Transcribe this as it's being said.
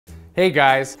Hey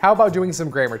guys, how about doing some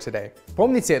grammar today?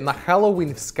 Помните, на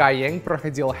Хэллоуин в Skyeng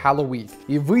проходил Halloween,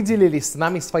 и вы делились с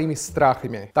нами своими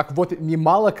страхами. Так вот,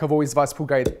 немало кого из вас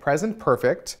пугает present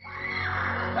perfect.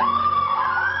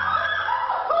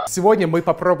 Сегодня мы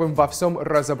попробуем во всем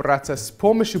разобраться с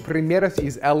помощью примеров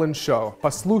из Ellen Show.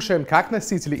 Послушаем, как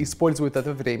носители используют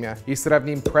это время, и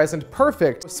сравним present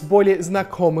perfect с более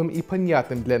знакомым и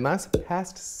понятным для нас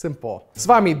past simple. С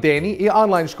вами Дэни и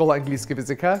онлайн-школа английского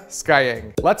языка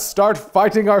Skyeng. Let's start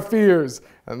fighting our fears!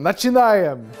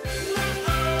 Начинаем!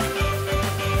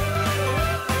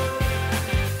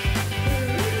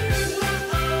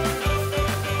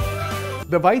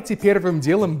 Давайте первым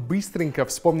делом быстренько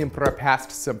вспомним про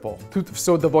past simple. Тут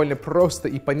все довольно просто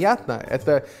и понятно.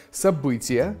 Это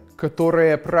событие,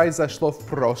 которое произошло в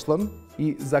прошлом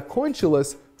и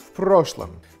закончилось в прошлом.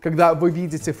 Когда вы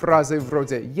видите фразы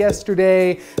вроде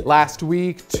yesterday, last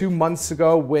week, 2 months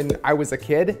ago, when I was a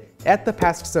kid, это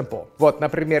past simple. Вот,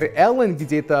 например, Эллен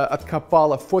где-то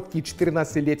откопала фотки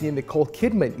 14-летней Николь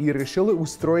Кидман и решила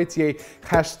устроить ей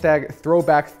хэштег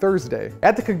Throwback Thursday.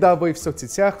 Это когда вы в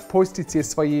соцсетях постите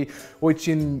свои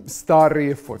очень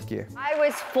старые фотки. I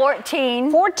was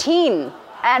 14,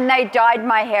 and they dyed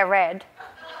my hair red.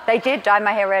 They did dye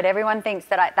my hair red. Everyone thinks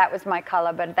that that was my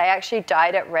color, but they actually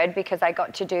dyed it red because I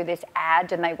got to do this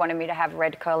ad and they wanted me to have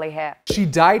red curly hair. She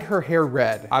dyed her hair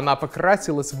red. Она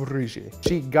покрасилась в рыжий.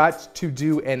 She got to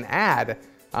do an ad.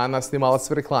 Она снималась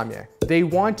в рекламе. They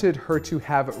wanted her to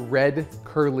have red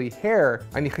curly hair.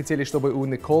 Они хотели, чтобы у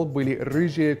Николь были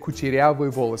рыжие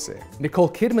кучерявые волосы. Николь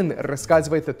Кидман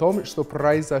рассказывает о том, что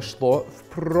произошло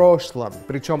в прошлом.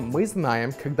 Причем мы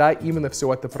знаем, когда именно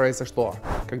все это произошло.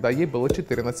 Когда ей было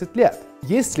 14 лет.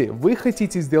 Если вы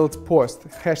хотите сделать пост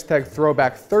хэштег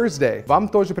Throwback Thursday, вам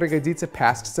тоже пригодится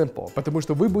past simple, потому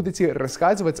что вы будете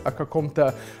рассказывать о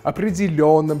каком-то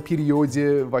определенном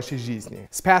периоде вашей жизни.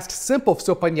 С past simple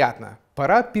все понятно.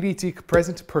 Пора перейти к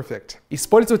present perfect.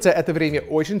 Используется это время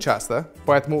очень часто,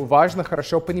 поэтому важно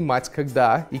хорошо понимать,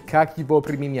 когда и как его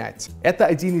применять. Это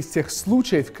один из тех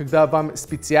случаев, когда вам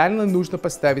специально нужно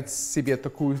поставить себе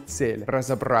такую цель –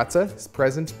 разобраться с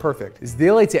present perfect.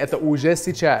 Сделайте это уже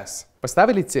сейчас.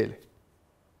 Поставили цель?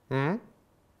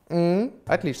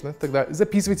 Отлично, тогда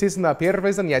записывайтесь на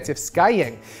первое занятие в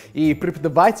Skyeng, и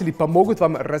преподаватели помогут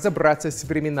вам разобраться с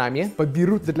временами,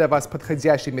 подберут для вас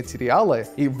подходящие материалы,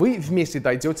 и вы вместе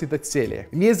дойдете до цели.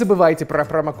 Не забывайте про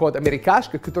промокод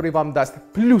АМЕРИКАШКА, который вам даст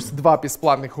плюс 2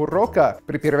 бесплатных урока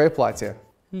при первой оплате.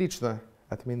 Лично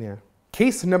от меня.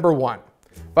 Case number 1.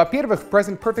 Во-первых,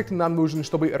 present perfect нам нужен,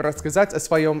 чтобы рассказать о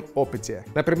своем опыте.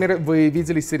 Например, вы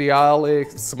видели сериалы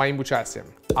с моим участием.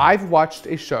 I've watched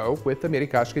a show with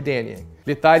америкашка Дэни.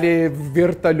 Летали в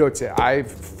вертолете.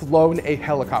 I've flown a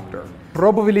helicopter.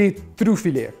 Пробовали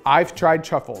трюфели. I've tried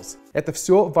truffles. Это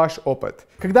все ваш опыт.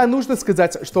 Когда нужно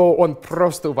сказать, что он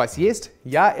просто у вас есть,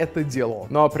 я это делал.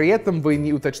 Но при этом вы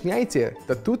не уточняете,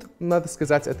 то тут надо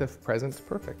сказать это в present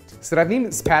perfect.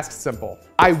 Сравним с past simple.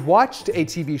 I watched a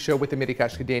TV show with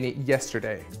америкашка Дэни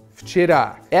yesterday.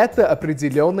 Вчера. Это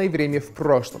определенное время в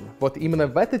прошлом. Вот именно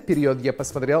в этот период я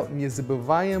посмотрел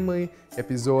незабываемый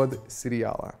эпизод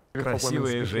сериала.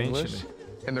 Красивые женщины.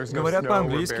 Говорят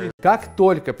по-английски. Как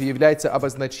только появляется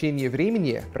обозначение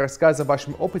времени, рассказ о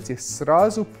вашем опыте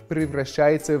сразу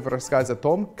превращается в рассказ о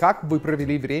том, как вы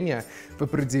провели время в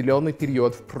определенный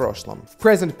период в прошлом. В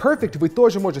present perfect вы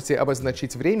тоже можете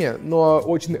обозначить время, но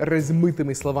очень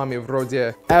размытыми словами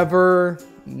вроде ever,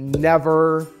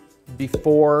 never,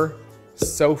 before,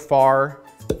 so far,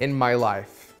 in my life.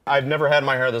 I've never had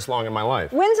my hair this long in my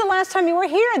life. When's the last time you were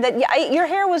here that your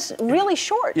hair was really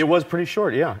short? It was pretty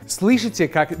short, yeah. Слышите,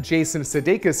 как Джейсон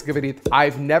Судейкис говорит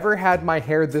I've never had my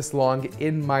hair this long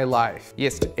in my life.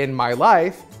 Есть in my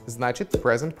life, значит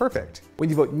present perfect. У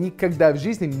него никогда в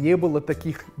жизни не было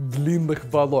таких длинных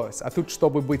волос. А тут,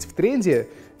 чтобы быть в тренде,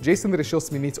 Джейсон решил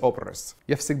сменить образ.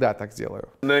 Я всегда так делаю.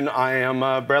 And then I am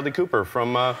Bradley Cooper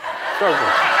from Star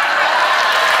Wars.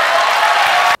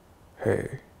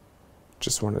 Hey.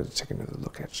 Just wanted to take another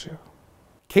look at you.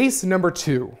 Case number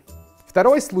 2.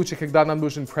 Второй случай, когда нам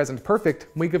нужен present perfect,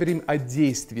 мы говорим о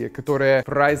действии, которое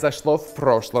произошло в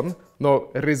прошлом, но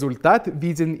результат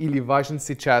виден или важен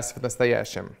сейчас в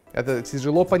настоящем. Это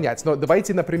тяжело понять, но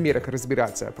давайте на примерах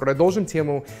разбираться. Продолжим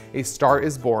тему A Star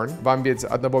is Born. Вам ведь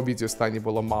одного видео станет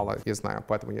было мало, я знаю,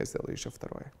 поэтому я сделаю еще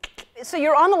второе. So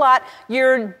you're on the lot,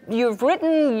 you've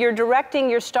written, you're directing,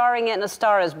 you're starring in A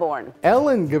Star is Born.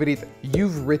 Эллен говорит,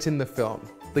 you've written the film.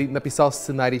 Ты написал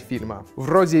сценарий фильма.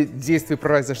 Вроде действие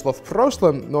произошло в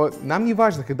прошлом, но нам не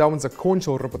важно, когда он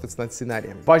закончил работать над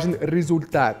сценарием. Важен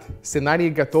результат. Сценарий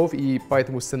готов, и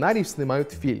поэтому сценарий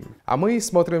снимают фильм. А мы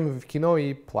смотрим в кино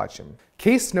и плачем.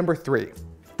 Case number 3.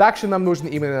 Также нам нужен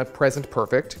именно present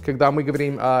perfect, когда мы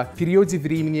говорим о периоде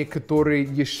времени, который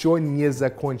еще не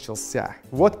закончился.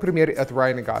 Вот пример от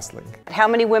Райана Гослинга. How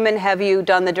many women have you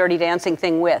done the dirty dancing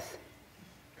thing with?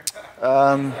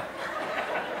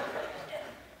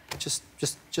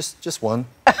 Just one.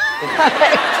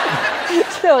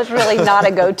 So it's really not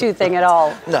a go-to thing at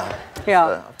all. No.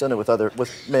 Yeah. I've done it with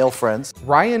male friends.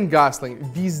 Райан Гослинг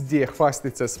везде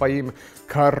хвастается своим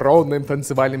коронным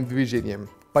танцевальным движением.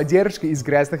 Поддержка из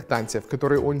грязных танцев,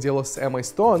 которые он делал с Эммой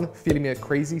Стоун в фильме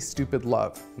Crazy Stupid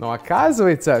Love. Но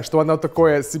оказывается, что оно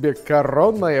такое себе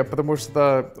коронное, потому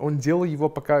что он делал его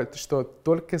пока что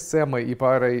только с Эммой и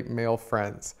парой male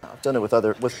friends. I've done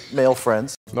it with male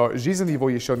friends. Но жизнь его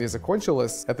еще не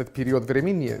закончилась, этот период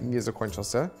времени не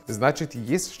закончился, значит,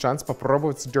 есть шанс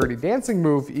попробовать Dirty Dancing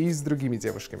Move и с другими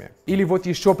девушками. Или вот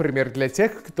еще пример для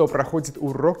тех, кто проходит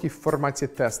уроки в формате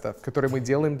тестов, которые мы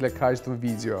делаем для каждого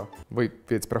видео. Вы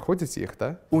ведь проходите их,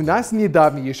 да? У нас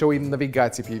недавно еще и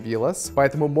навигация появилась,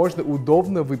 поэтому можно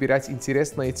удобно выбирать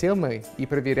интересные темы и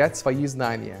проверять свои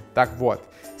знания. Так вот,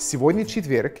 сегодня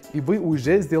четверг, и вы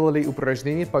уже сделали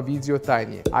упражнение по видео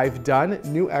Тани. I've done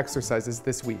new exercises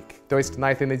this week. То есть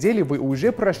на этой неделе вы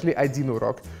уже прошли один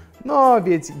урок, но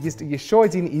ведь есть еще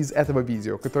один из этого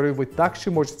видео, который вы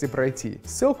также можете пройти.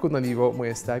 Ссылку на него мы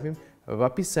оставим в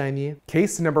описании.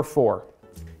 Case number 4.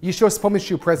 Еще с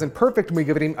помощью present perfect мы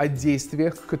говорим о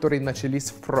действиях, которые начались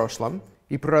в прошлом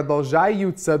и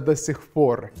продолжаются до сих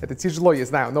пор. Это тяжело, я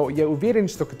знаю, но я уверен,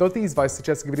 что кто-то из вас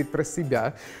сейчас говорит про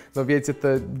себя, но ведь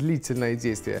это длительное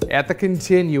действие. Это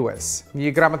continuous.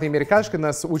 Неграмотный америкашка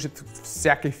нас учит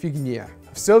всякой фигне.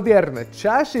 Все верно,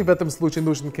 чаще в этом случае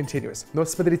нужен continuous. Но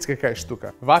смотрите, какая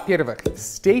штука. Во-первых,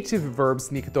 stative verbs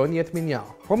никто не отменял.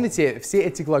 Помните все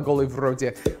эти глаголы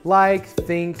вроде like,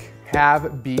 think,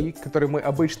 have, be, которые мы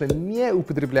обычно не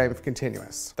употребляем в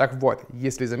continuous. Так вот,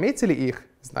 если заметили их,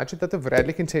 значит это вряд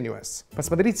ли continuous.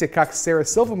 Посмотрите, как Сара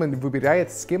Силверман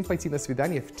выбирает, с кем пойти на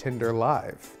свидание в Tinder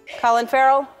Live. Colin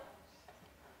Farrell?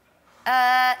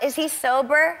 Is he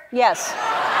sober? Yes.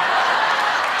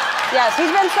 Yes,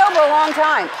 he's been sober a long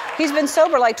time. He's been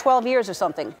sober like 12 years or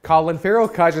something. Колин Фаррелл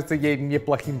кажется ей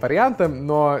неплохим вариантом,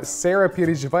 но Сара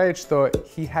переживает, что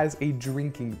he has a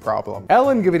drinking problem.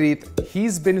 Эллен говорит,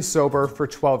 he's been sober for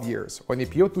 12 years. Он не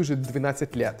пьет уже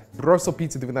 12 лет. Бросил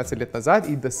пить 12 лет назад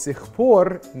и до сих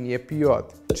пор не пьет.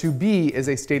 To be is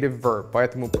a stative verb,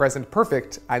 поэтому present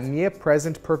perfect, а не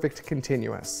present perfect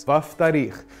continuous.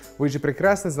 Во-вторых, вы же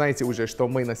прекрасно знаете уже, что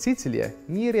мы, носители,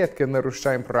 нередко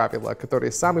нарушаем правила,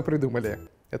 которые сами придумали.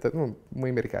 Это, мы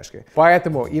америкашки.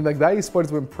 Поэтому иногда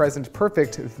используем present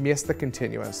perfect вместо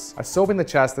continuous. Особенно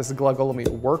часто с глаголами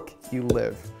work и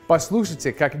live.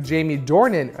 Послушайте, как Джейми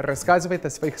Дорнан рассказывает о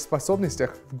своих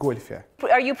способностях в гольфе.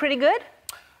 Are you pretty good?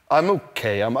 I'm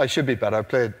okay. I should be better. I've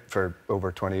played for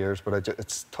over 20 years, but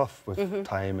it's tough with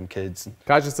time and kids.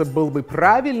 Кажется, было бы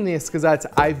правильнее сказать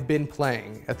I've been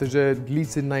playing. Это же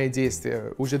длительное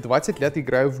действие. Уже 20 лет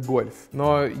играю в гольф.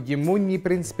 Но ему не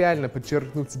принципиально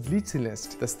подчеркнуть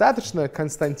длительность. Достаточно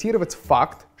констатировать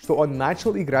факт, что он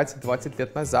начал играть 20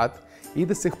 лет назад и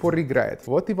до сих пор играет.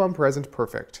 Вот и вам present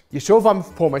perfect. Еще вам в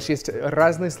помощь есть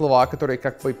разные слова, которые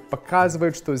как бы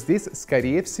показывают, что здесь,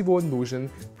 скорее всего, нужен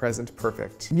present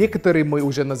perfect. Некоторые мы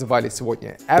уже называли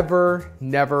сегодня. Ever,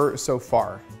 never, so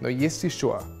far. Но есть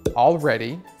еще.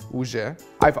 Already, уже.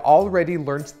 I've already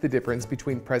learned the difference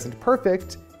between present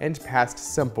perfect and past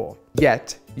simple.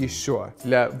 Yet, еще.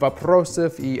 Для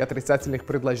вопросов и отрицательных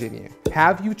предложений.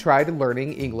 Have you tried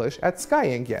learning English at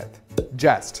Skyeng yet?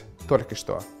 Just. Только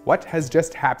что. What has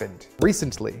just happened?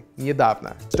 Recently.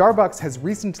 Недавно. Starbucks has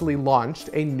recently launched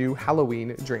a new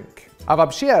Halloween drink. А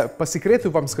вообще, по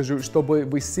секрету вам скажу, чтобы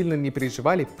вы сильно не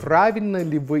переживали, правильно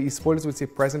ли вы используете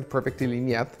present perfect или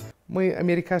нет. Мы,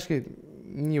 америкашки,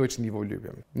 не очень его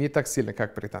любим. Не так сильно,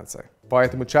 как британцы.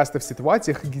 Поэтому часто в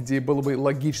ситуациях, где было бы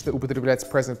логично употреблять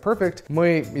present perfect,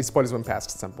 мы используем past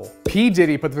simple.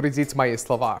 P. подтвердит мои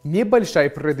слова. Небольшая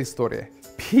предыстория.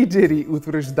 P.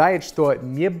 утверждает, что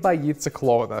не боится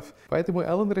клоунов. Поэтому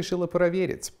Эллен решила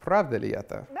проверить, правда ли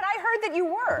это. But I heard that you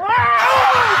were.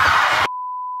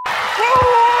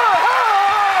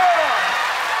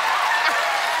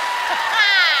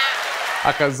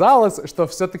 Оказалось, что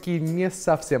все-таки не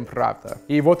совсем правда.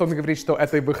 И вот он говорит, что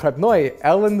этой выходной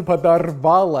Эллен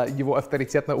подорвала его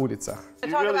авторитет на улицах.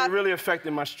 You really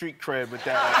affected my street cred with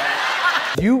that.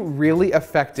 You really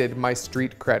affected my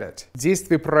street credit.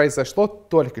 Действие произошло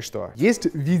только что. Есть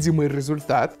видимый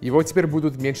результат. Его теперь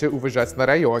будут меньше уважать на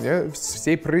районе.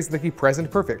 Все признаки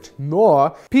present perfect.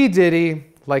 Но P. Diddy,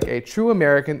 like a true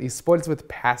American, использует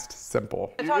past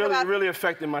simple. You really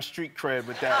affected my street cred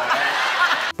with that.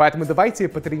 Поэтому давайте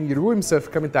потренируемся в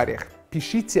комментариях.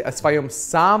 Пишите о своем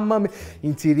самом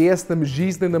интересном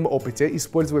жизненном опыте,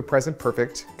 используя present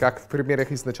perfect, как в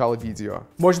примерах из начала видео.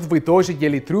 Может, вы тоже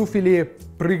ели трюфели,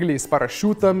 прыгали с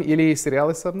парашютом или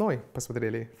сериалы со мной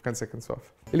посмотрели, в конце концов.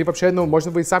 Или вообще,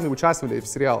 может, вы сами участвовали в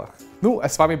сериалах. А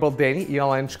с вами был Дэни и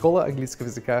онлайн-школа английского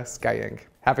языка Skyeng.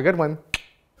 Have a good one!